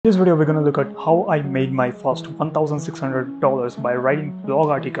In this video, we're going to look at how I made my first $1,600 by writing blog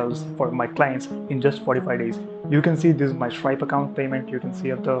articles for my clients in just 45 days. You can see this is my Stripe account payment. You can see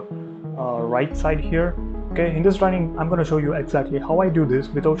at the right side here. Okay, in this training, I'm going to show you exactly how I do this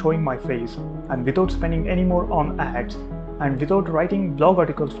without showing my face and without spending any more on ads and without writing blog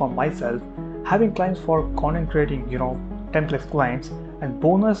articles for myself, having clients for content creating, 10 plus clients, and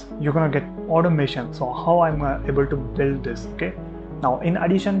bonus, you're going to get automation. So how I'm able to build this, okay? Now, in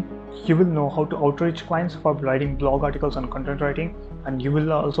addition, you will know how to outreach clients for writing blog articles and content writing, and you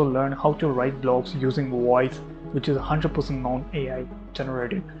will also learn how to write blogs using voice, which is 100% non-AI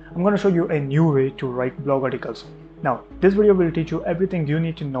generated. I'm going to show you a new way to write blog articles. Now, this video will teach you everything you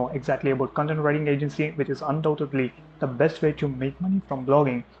need to know exactly about content writing agency, which is undoubtedly the best way to make money from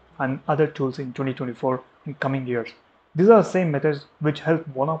blogging and other tools in 2024 in coming years. These are the same methods which helped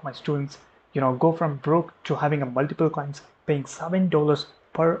one of my students, go from broke to having a multiple clients paying $7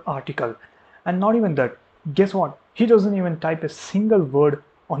 per article. And not even that, guess what? He doesn't even type a single word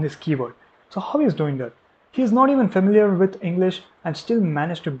on his keyword. So how is doing that? He is not even familiar with English and still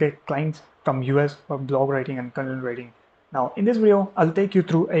managed to get clients from US for blog writing and content writing. Now in this video, I'll take you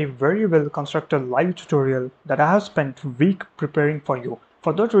through a very well constructed live tutorial that I have spent a week preparing for you.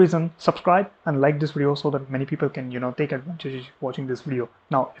 For that reason, subscribe and like this video so that many people can, take advantage watching this video.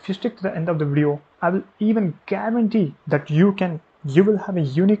 Now, if you stick to the end of the video, I will even guarantee that you will have a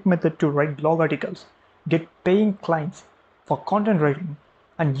unique method to write blog articles, get paying clients for content writing,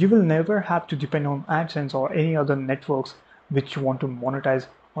 and you will never have to depend on AdSense or any other networks which you want to monetize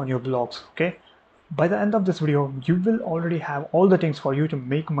on your blogs, okay? By the end of this video, you will already have all the things for you to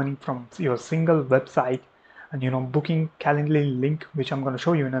make money from your single website and booking Calendly link, which I'm going to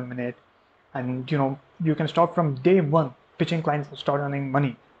show you in a minute. And you can start from day one pitching clients and start earning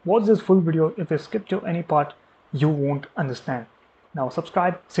money. Watch this full video. If you skip to any part, you won't understand. Now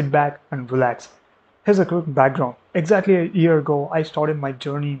subscribe, sit back and relax. Here's a quick background. Exactly a year ago, I started my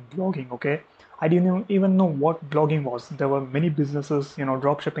journey in blogging, okay? I didn't even know what blogging was. There were many businesses,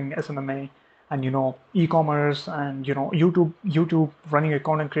 dropshipping, SMMA, and e-commerce and YouTube running a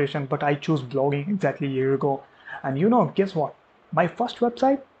content creation, but I chose blogging exactly a year ago. And guess what? My first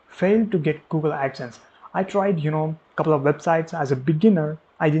website failed to get Google AdSense. I tried a couple of websites as a beginner.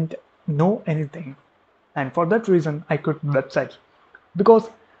 I didn't know anything, and for that reason I quit websites, because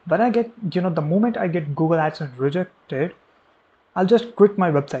when I get the moment I get Google AdSense rejected, I'll just quit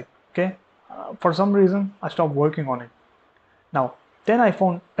my website, okay? For some reason I stopped working on it. Now then I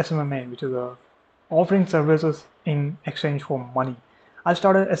found SMMA, which is offering services in exchange for money. I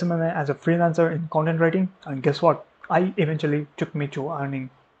started SMMA as a freelancer in content writing, and guess what? I eventually took me to earning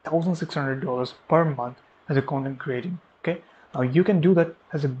 $1,600 per month as a content creating. Okay, now you can do that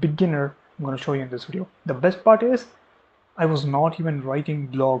as a beginner. I'm going to show you in this video. The best part is I was not even writing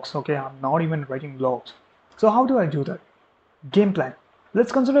blogs. Okay, I'm not even writing blogs. So how do I do that? Game plan.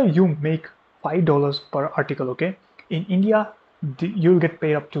 Let's consider you make $5 per article. Okay, in India you'll get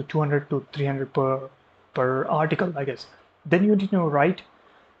paid up to 200 to 300 per article, I guess. Then you need to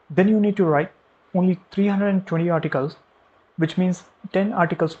write only 320 articles, which means 10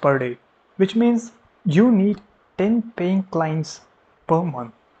 articles per day, which means you need 10 paying clients per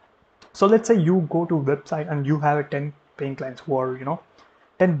month. So let's say you go to a website and you have 10 paying clients who are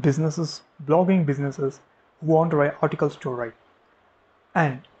 10 businesses, blogging businesses, who want to write articles to write.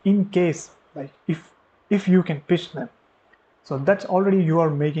 And in case, like, if you can pitch them, so that's already you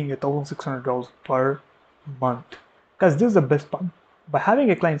are making $1,600 per month. Because this is the best part. By having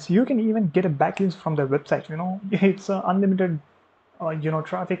a client, you can even get a backlink from their website. It's unlimited,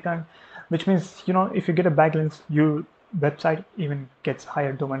 traffic, and which means if you get a backlink, your website even gets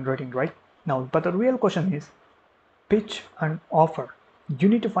higher domain rating, right? Now, but the real question is pitch and offer. You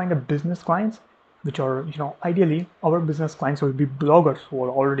need to find a business clients, which are ideally our business clients will be bloggers who are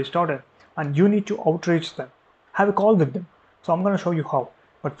already started, and you need to outreach them, have a call with them. So I'm going to show you how.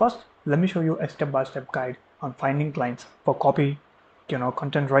 But first, let me show you a step-by-step guide on finding clients for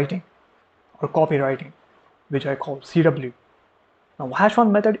content writing or copywriting, which I call CW. Now, hash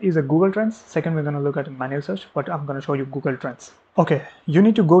one method is a Google Trends. Second, we're going to look at a manual search, but I'm going to show you Google Trends. Okay, you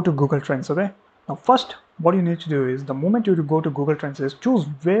need to go to Google Trends, okay? Now, first, what you need to do is the moment you go to Google Trends is choose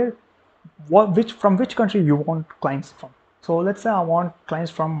from which country you want clients from. So let's say I want clients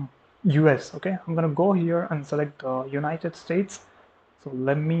from US, okay? I'm gonna go here and select United States. So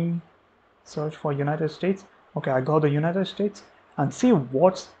let me search for United States. Okay, I got the United States, and see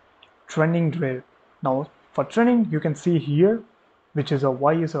what's trending there. Now for trending, you can see here, which is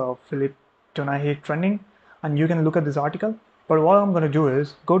why is Philip Donahy trending, and you can look at this article. But what I'm gonna do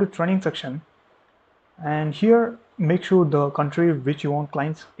is go to trending section, and here make sure the country which you want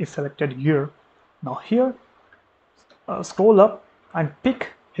clients is selected here. Now here, scroll up and pick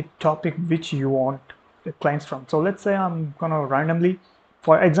a topic which you want the clients from. So let's say I'm gonna randomly,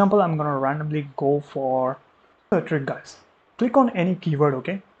 for example, I'm gonna randomly go for the trick, guys. Click on any keyword,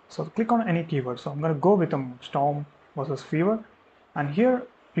 okay? So click on any keyword. So I'm gonna go with a storm versus fever, and here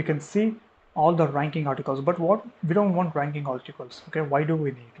you can see all the ranking articles. But what we don't want ranking articles, okay? Why do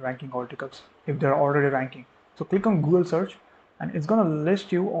we need ranking articles if they're already ranking? So click on Google search, and it's gonna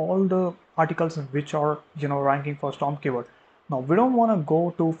list you all the articles which are ranking for storm keyword. Now we don't want to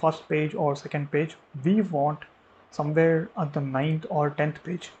go to first page or second page. We want somewhere at the 9th or 10th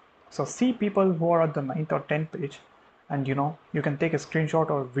page. So see people who are at the 9th or 10th page, and you can take a screenshot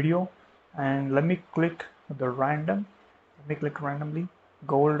or video. And let me click randomly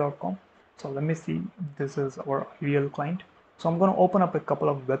gold.com. So let me see, this is our ideal client. So I'm going to open up a couple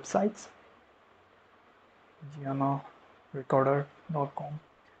of websites, recorder.com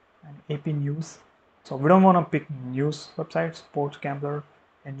and AP News. So we don't want to pick news websites, sports gambler,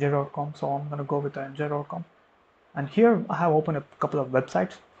 nj.com. So I'm going to go with nj.com. And here I have opened a couple of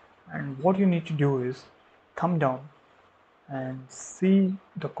websites, and what you need to do is come down and see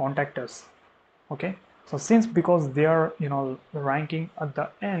the contact us. Okay, so because they are ranking at the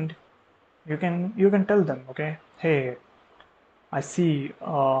end, you can tell them, okay, hey, I see,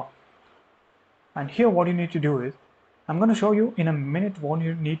 and here what you need to do is, I'm going to show you in a minute what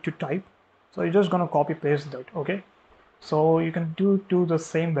you need to type. So you're just going to copy paste that, okay? So you can do the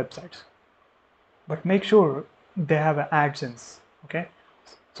same websites, but make sure they have an AdSense, okay?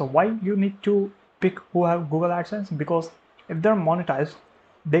 So why you need to pick who have Google AdSense? Because if they're monetized,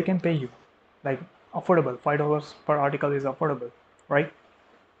 they can pay you like affordable. $5 per article is affordable, right?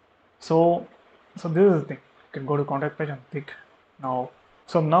 So this is the thing. You can go to contact page and pick now.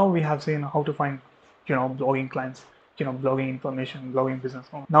 So now we have seen how to find blogging clients, blogging information, blogging business.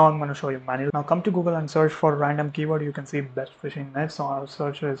 Now I'm going to show you manual. Now come to Google and search for random keyword. You can see best fishing nets. So I'll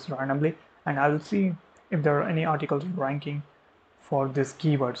search this randomly, and I'll see if there are any articles ranking for this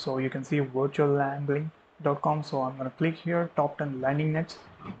keyword. So you can see virtualangling.com. So I'm going to click here, top 10 landing nets.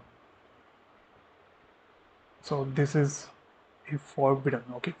 So this is a forbidden,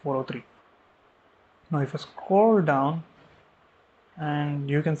 okay, 403. Now if I scroll down, and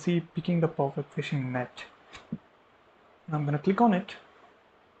you can see picking the perfect fishing net. Now I'm going to click on it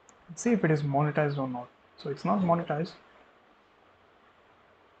and see if it is monetized or not. So it's not monetized.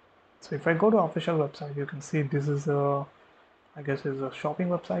 So if I go to official website, you can see this is a, I guess is a shopping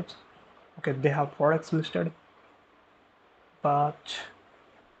website. Okay, they have products listed, but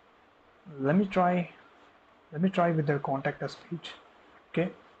let me try with their contact us page.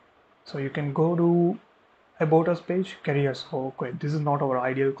 Okay, so you can go to about us page, careers. Okay, this is not our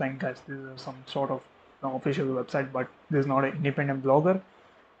ideal client, guys. This is some sort of official website, but this is not an independent blogger.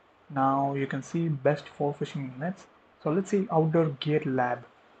 Now you can see best for fishing nets. So let's see outdoor gear lab.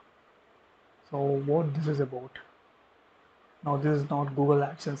 So what this is about. Now this is not Google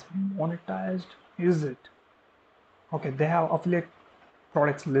AdSense monetized, is it? Okay, they have affiliate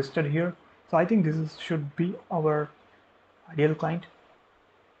products listed here. So I think this should be our ideal client.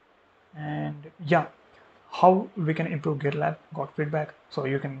 And yeah, how we can improve GitLab, got feedback. So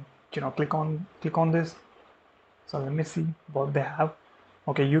you can click on this. So let me see what they have.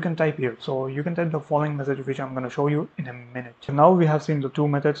 Okay, you can type here. So you can type the following message, which I'm going to show you in a minute. So now we have seen the two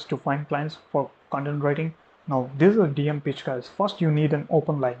methods to find clients for content writing. Now this is a DM pitch, guys. First you need an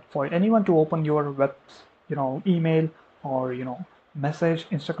open line. For anyone to open your web, email or message,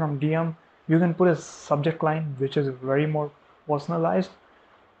 Instagram DM, you can put a subject line which is very more personalized,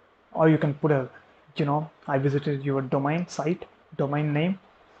 or you can put a I visited your domain name.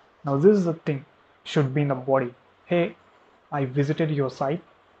 Now this is the thing, should be in the body. Hey, I visited your site,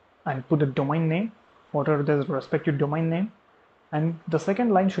 and put the domain name, whatever the respective domain name. And the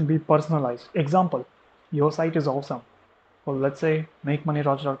second line should be personalized. Example, your site is awesome. So let's say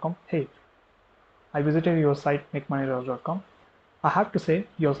makemoneyraj.com. Hey, I visited your site makemoneyraj.com. I have to say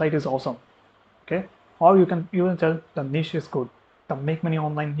your site is awesome. Okay, or you can even tell the niche is good. The make money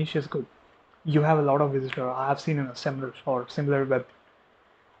online niche is good. You have a lot of visitors. I have seen in a similar web.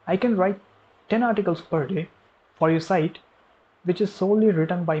 I can write 10 articles per day for your site, which is solely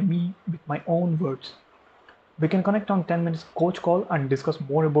written by me with my own words. We can connect on 10 minutes coach call and discuss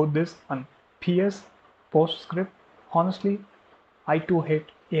more about this. And PS, postscript, honestly, I too hate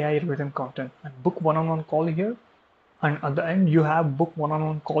AI written content. And book one-on-one call here. And at the end, you have book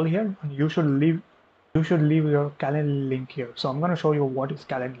one-on-one call here, and you should leave your Calendly link here. So I'm going to show you what is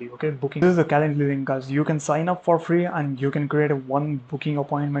Calendly. Okay, booking. This is the Calendly link, guys. You can sign up for free, and you can create a one booking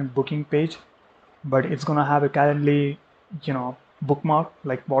appointment booking page. but it's gonna have a Calendly, bookmark,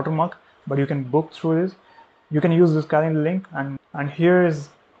 like watermark, but you can book through this. You can use this Calendly link, and here is,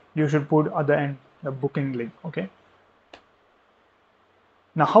 you should put at the end the booking link. Okay,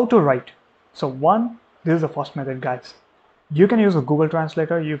 now how to write. So one, this is the first method, guys. You can use a Google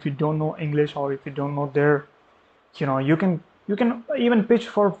Translator if you don't know English, or if you don't know their, you can even pitch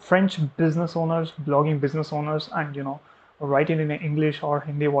for French business owners, blogging business owners, and write it in English or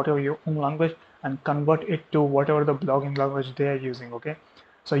Hindi, whatever your own language, and convert it to whatever the blogging language they are using. Okay,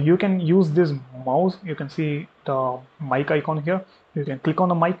 so you can use this mouse. You can see the mic icon here. You can click on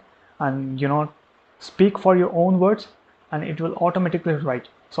the mic and speak for your own words, and it will automatically write.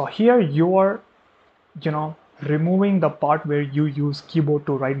 So here you are, removing the part where you use keyboard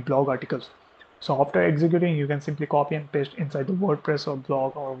to write blog articles. So after executing, you can simply copy and paste inside the WordPress or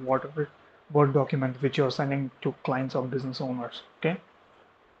blog or whatever Word document which you're sending to clients or business owners. Okay,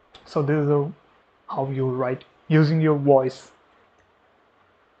 so this is how you write using your voice.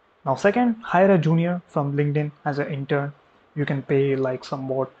 Now second, hire a junior from LinkedIn as an intern. You can pay like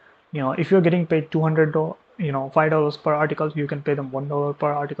somewhat, if you're getting paid $200, $5 per article, you can pay them $1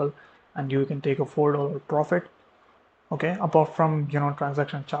 per article, and you can take a $4 profit. Okay, apart from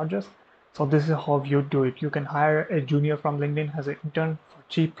transaction charges. So this is how you do it. You can hire a junior from LinkedIn as an intern for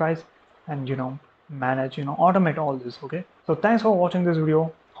cheap price, and manage, automate all this. Okay, so thanks for watching this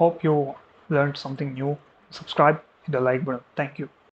video. Hope you learned something new. Subscribe, hit the like button. Thank you.